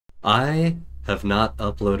I have not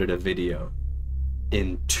uploaded a video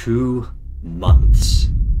in 2 months.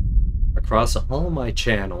 Across all my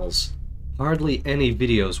channels, hardly any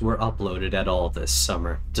videos were uploaded at all this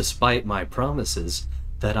summer, despite my promises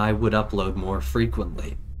that I would upload more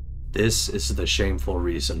frequently. This is the shameful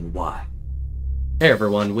reason why. Hey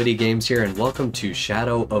everyone, WhittyGames here, and welcome to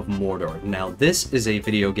Shadow of Mordor. Now, this is a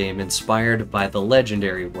video game inspired by the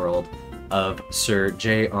legendary world of Sir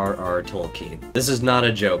J.R.R. Tolkien. This is not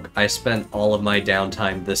a joke. I spent all of my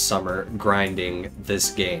downtime this summer grinding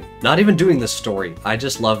this game. Not even doing the story. I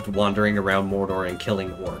just loved wandering around Mordor and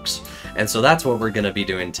killing orcs. And so that's what we're gonna be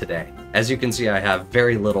doing today. As you can see, I have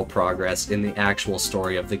very little progress in the actual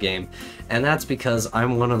story of the game, and that's because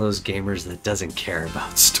I'm one of those gamers that doesn't care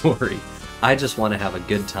about story. I just want to have a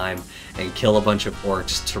good time and kill a bunch of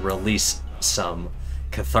orcs to release some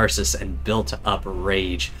catharsis and built up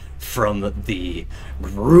rage from the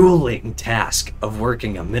grueling task of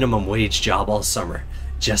working a minimum wage job all summer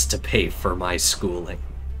just to pay for my schooling.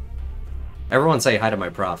 Everyone say hi to my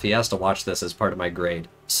prof. He has to watch this as part of my grade.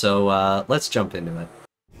 So let's jump into it.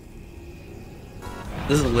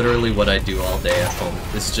 This is literally what I do all day at home,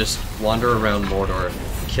 is just wander around Mordor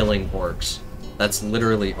killing orcs. That's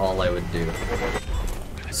literally all I would do.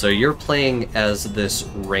 So you're playing as this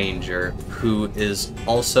ranger who is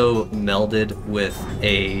also melded with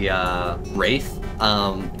a wraith.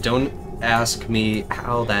 Don't ask me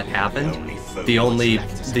how that happened. The only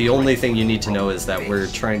thing you need to know is that we're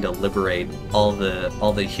trying to liberate all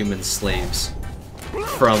the human slaves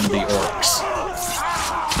from the orcs.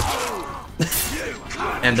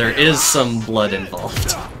 And there is some blood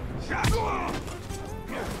involved.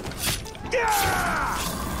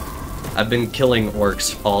 I've been killing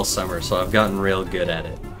orcs all summer, so I've gotten real good at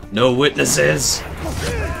it. No witnesses!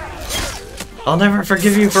 I'll never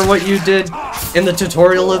forgive you for what you did in the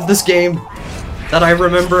tutorial of this game that I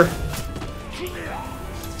remember.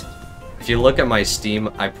 If you look at my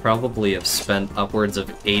Steam, I probably have spent upwards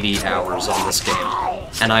of 80 hours on this game,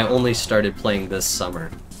 and I only started playing this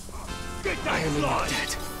summer.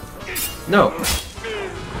 No,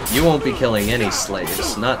 you won't be killing any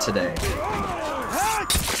slaves, not today.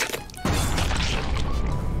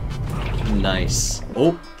 Nice.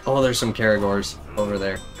 Oh, there's some Caragors over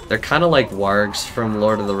there. They're kind of like wargs from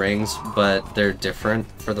Lord of the Rings, but they're different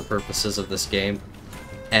for the purposes of this game.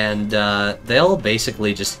 And they'll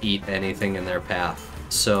basically just eat anything in their path.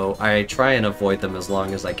 So I try and avoid them as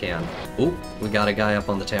long as I can. Oh, we got a guy up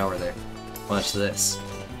on the tower there. Watch this.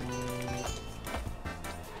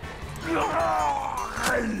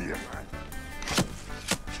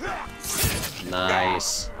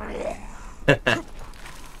 Nice.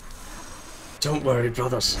 Don't worry,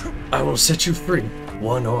 brothers. I will set you free,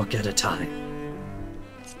 one orc at a time.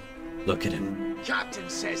 Look at him. Captain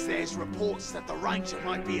says there's reports that the ranger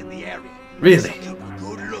might be in the area. Really? So keep a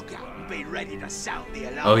good lookout and be ready to sound the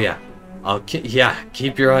alarm. Oh yeah.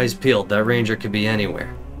 Keep your eyes peeled. That ranger could be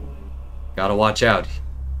anywhere. Gotta watch out.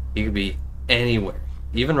 He could be anywhere.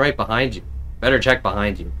 Even right behind you. Better check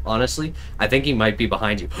behind you. Honestly, I think he might be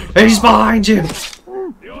behind you. He's behind you!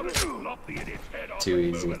 Too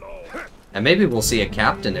easy. And maybe we'll see a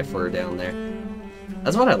captain if we're down there.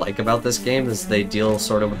 That's what I like about this game, is they deal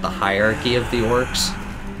sort of with the hierarchy of the orcs.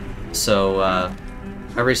 So,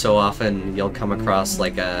 every so often you'll come across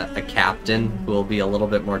like a captain who will be a little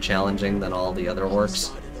bit more challenging than all the other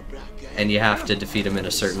orcs. And you have to defeat him in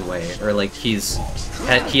a certain way. Or like he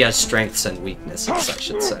has strengths and weaknesses, I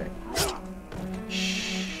should say.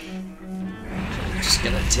 Shh. Just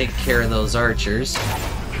gonna take care of those archers,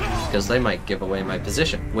 because they might give away my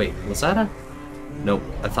position. Wait, was that a... Nope,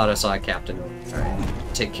 I thought I saw a captain. Alright,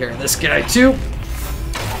 take care of this guy too!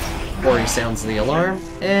 Before he sounds the alarm,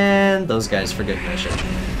 and those guys for good measure.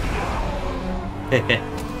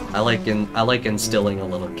 I like instilling a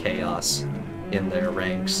little chaos in their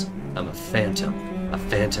ranks. I'm a phantom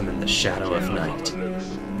in the shadow of night.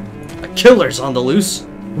 A killer's on the loose!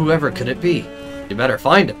 Whoever could it be? You better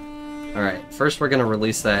find him. Alright, first we're gonna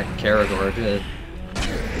release that Caragor to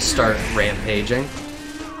start rampaging.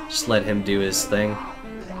 Just let him do his thing.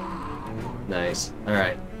 Nice.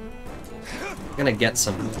 Alright. I'm gonna get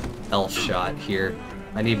some elf shot here.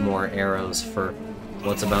 I need more arrows for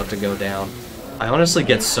what's about to go down. I honestly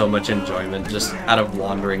get so much enjoyment just out of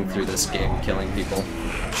wandering through this game, killing people.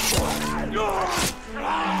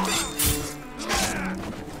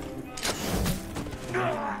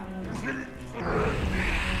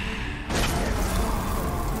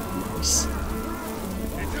 Nice.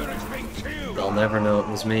 They'll never know it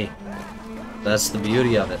was me. That's the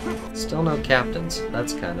beauty of it. Still no captains.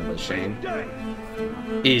 That's kind of a shame.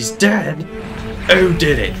 He's dead? Who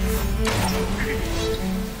did it?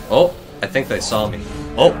 Oh, I think they saw me.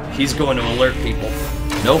 Oh, he's going to alert people.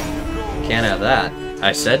 Nope, can't have that.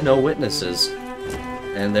 I said no witnesses,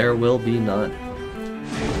 and there will be none.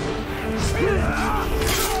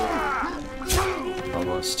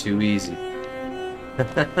 Almost too easy.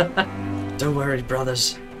 Don't worry,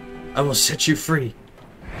 brothers. I will set you free.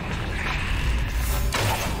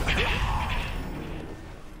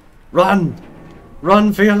 Run!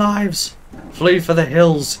 Run for your lives! Flee for the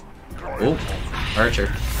hills! Oh,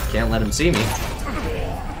 Archer. Can't let him see me.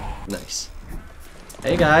 Nice.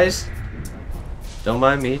 Hey guys. Don't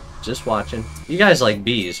mind me, just watching. You guys like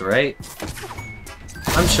bees, right?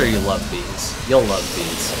 I'm sure you love bees. You'll love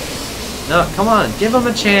bees. No, come on, give them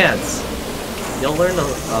a chance! You'll learn to...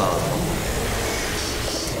 Oh.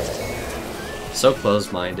 So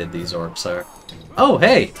close-minded these orcs are. Oh,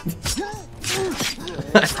 hey!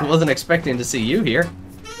 I wasn't expecting to see you here.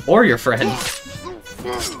 Or your friend.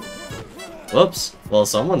 Whoops. Well,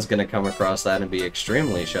 someone's gonna come across that and be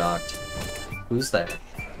extremely shocked. Who's that?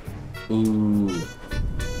 Ooh.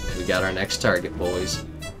 We got our next target, boys.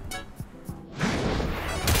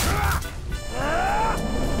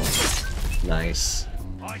 Nice.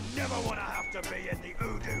 I never want to have to be in the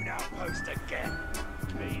Udun outpost again.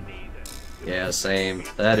 Me neither. Yeah, same.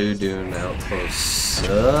 That Udun outpost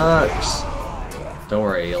sucks. Don't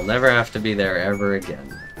worry, you'll never have to be there ever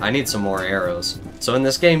again. I need some more arrows. So in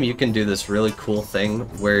this game, you can do this really cool thing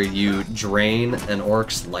where you drain an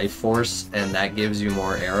orc's life force, and that gives you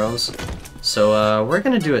more arrows. So we're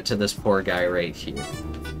gonna do it to this poor guy right here.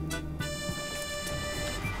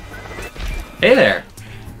 Hey there!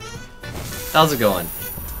 How's it going?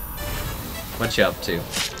 What you up to?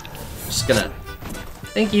 Just gonna...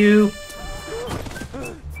 Thank you!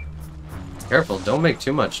 Careful, don't make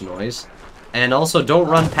too much noise. And also, don't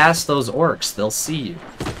run past those orcs. They'll see you.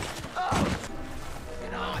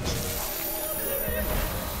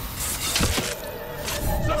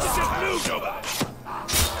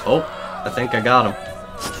 Oh, I think I got him.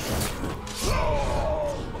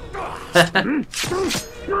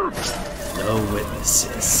 No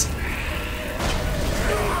witnesses.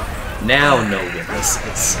 Now no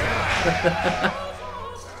witnesses.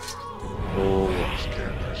 Oh,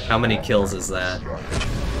 how many kills is that?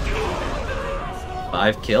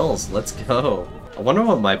 5 kills, let's go. I wonder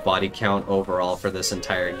what my body count overall for this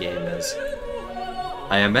entire game is.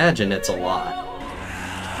 I imagine it's a lot.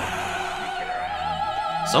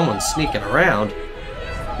 Someone's sneaking around.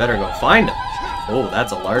 Better go find him. Oh,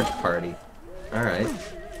 that's a large party. Alright.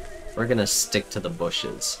 We're gonna stick to the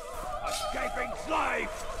bushes.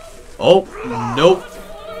 Oh, nope.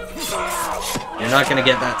 You're not gonna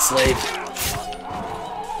get that slave.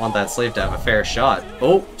 Want that slave to have a fair shot.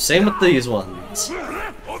 Oh, same with these ones.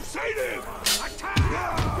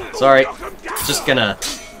 Sorry, just gonna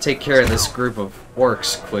take care of this group of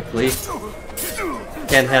orcs quickly.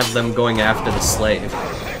 Can't have them going after the slave.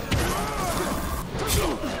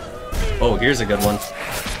 Oh, here's a good one.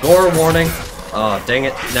 Gore warning. Oh, dang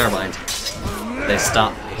it. Never mind. They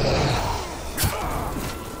stopped me.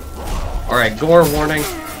 Alright, gore warning.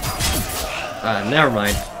 Never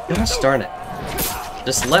mind. Gosh darn it.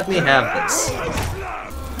 Just let me have this.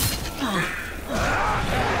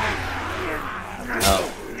 Oh.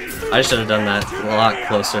 I should have done that a lot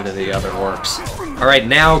closer to the other orcs. Alright,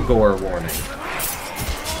 now gore warning.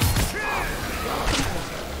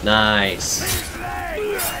 Nice.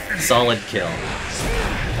 Solid kill.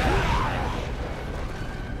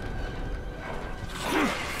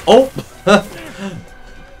 Oh!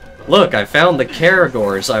 Look, I found the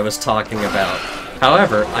Caragors I was talking about.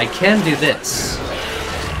 However, I can do this.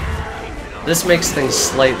 This makes things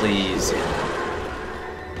slightly easier.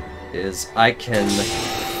 I can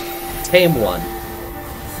tame one.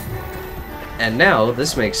 And now,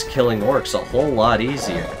 this makes killing orcs a whole lot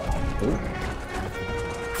easier. Ooh.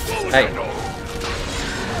 Hey.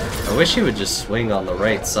 I wish he would just swing on the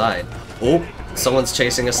right side. Oh, someone's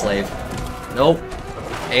chasing a slave. Nope.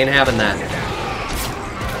 Ain't having that.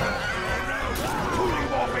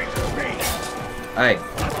 Hey.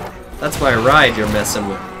 That's my ride you're messing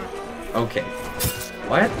with. Okay.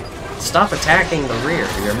 What? Stop attacking the rear.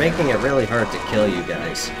 You're making it really hard to kill you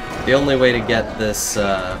guys. The only way to get this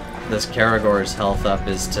this Caragor's health up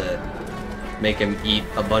is to make him eat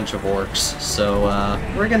a bunch of orcs. So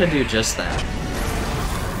we're gonna do just that.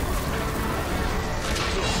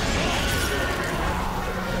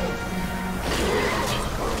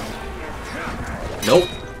 Nope.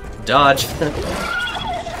 Dodge.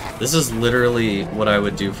 This is literally what I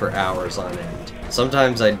would do for hours on end.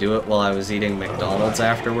 Sometimes I'd do it while I was eating McDonald's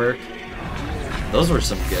after work. Those were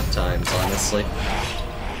some good times, honestly.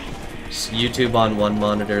 Just YouTube on one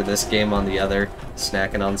monitor, this game on the other.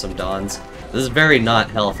 snacking on some Dons. This is very not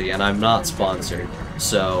healthy, and I'm not sponsored,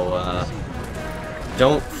 so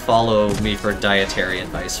don't follow me for dietary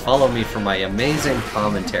advice. Follow me for my amazing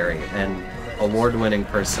commentary and award-winning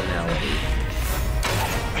personality.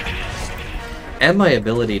 And my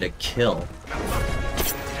ability to kill.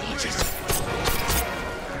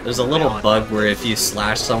 There's a little bug where if you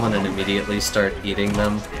slash someone and immediately start eating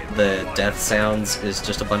them, the death sounds is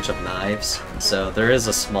just a bunch of knives. So there is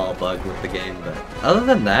a small bug with the game, but other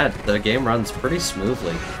than that, the game runs pretty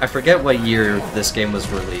smoothly. I forget what year this game was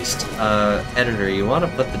released. Editor, you want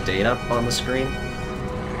to put the date up on the screen?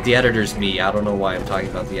 The editor's me. I don't know why I'm talking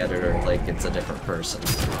about the editor like it's a different person.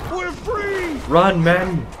 We're free! Run,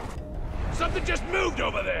 men! Something just moved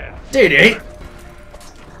over there! Did it?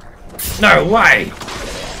 No way!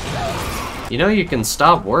 You know you can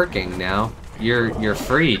stop working now. You're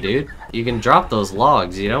free, dude. You can drop those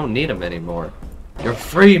logs. You don't need them anymore. You're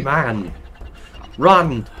free, man.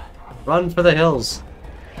 Run! Run for the hills.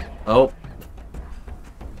 Oh.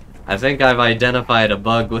 I think I've identified a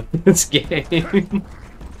bug with this game.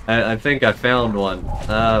 I think I found one.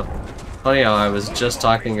 Funny how I was just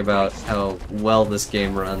talking about how well this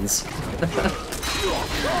game runs.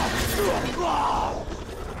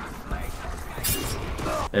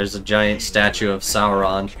 There's a giant statue of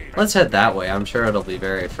Sauron. Let's head that way. I'm sure it'll be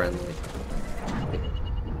very friendly.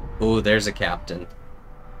 Ooh, there's a captain.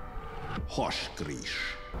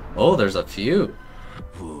 Oh, there's a few.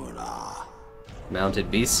 Mounted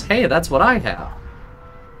beasts. Hey, that's what I have.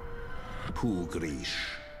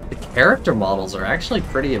 The character models are actually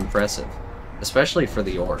pretty impressive, especially for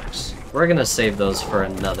the orcs. We're gonna save those for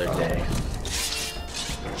another day.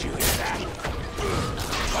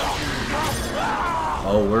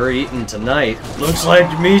 Oh, we're eating tonight. Looks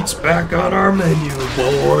like meat's back on our menu,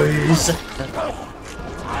 boys.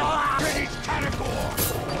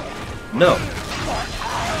 No.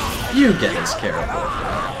 You get his Caragor.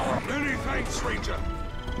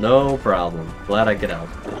 No problem. Glad I could help.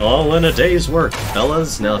 All in a day's work,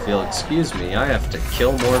 fellas. Now if you'll excuse me, I have to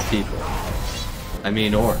kill more people. I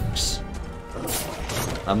mean orcs.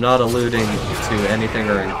 I'm not alluding to anything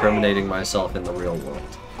or incriminating myself in the real world.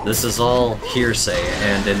 This is all hearsay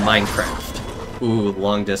and in Minecraft. Ooh,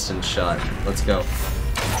 long distance shot. Let's go.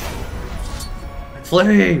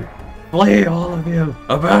 Flee! Flee, all of you!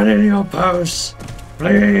 Abandon your posts!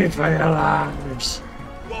 Flee for your lives!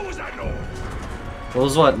 What was that noise? What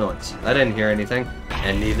was what noise? I didn't hear anything.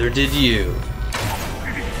 And neither did you.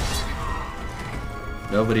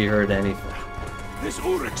 Nobody heard anything. This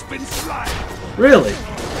Ulrich's been slain! Really?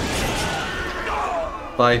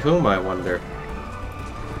 By whom, I wonder?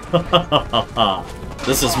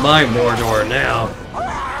 This is my Mordor now.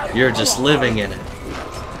 You're just living in it.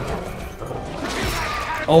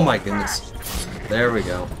 Oh my goodness. There we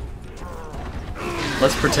go.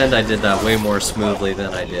 Let's pretend I did that way more smoothly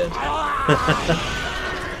than I did.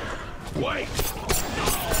 Wait!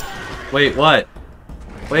 Wait, what?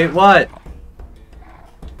 Wait, what?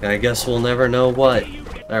 I guess we'll never know what.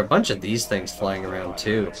 There are a bunch of these things flying around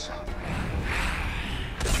too.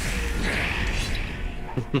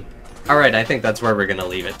 Alright, I think that's where we're gonna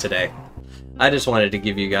leave it today. I just wanted to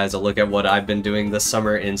give you guys a look at what I've been doing this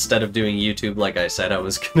summer instead of doing YouTube like I said I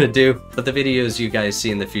was gonna do. But the videos you guys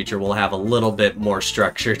see in the future will have a little bit more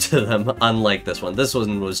structure to them, unlike this one. This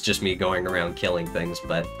one was just me going around killing things,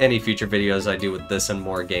 but any future videos I do with this and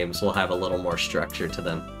more games will have a little more structure to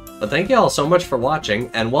them. But thank you all so much for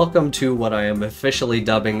watching, and welcome to what I am officially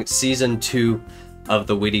dubbing Season 2 of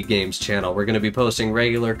the WhittyGames channel. We're going to be posting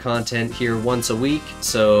regular content here once a week,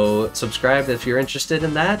 so subscribe if you're interested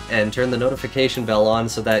in that, and turn the notification bell on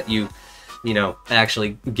so that you know,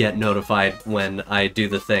 actually get notified when I do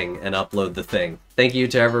the thing and upload the thing. Thank you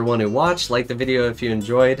to everyone who watched, like the video if you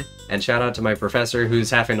enjoyed, and shout out to my professor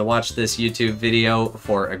who's having to watch this YouTube video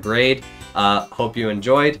for a grade. Hope you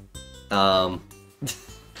enjoyed.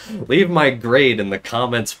 Leave my grade in the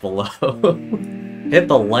comments below. Hit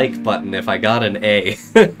the like button if I got an A.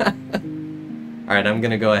 Alright, I'm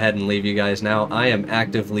gonna go ahead and leave you guys now. I am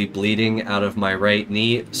actively bleeding out of my right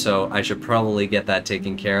knee, so I should probably get that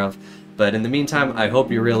taken care of. But in the meantime, I hope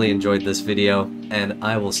you really enjoyed this video, and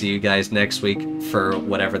I will see you guys next week for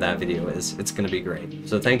whatever that video is. It's gonna be great.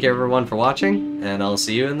 So thank you everyone for watching, and I'll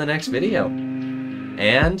see you in the next video.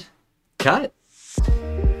 And cut!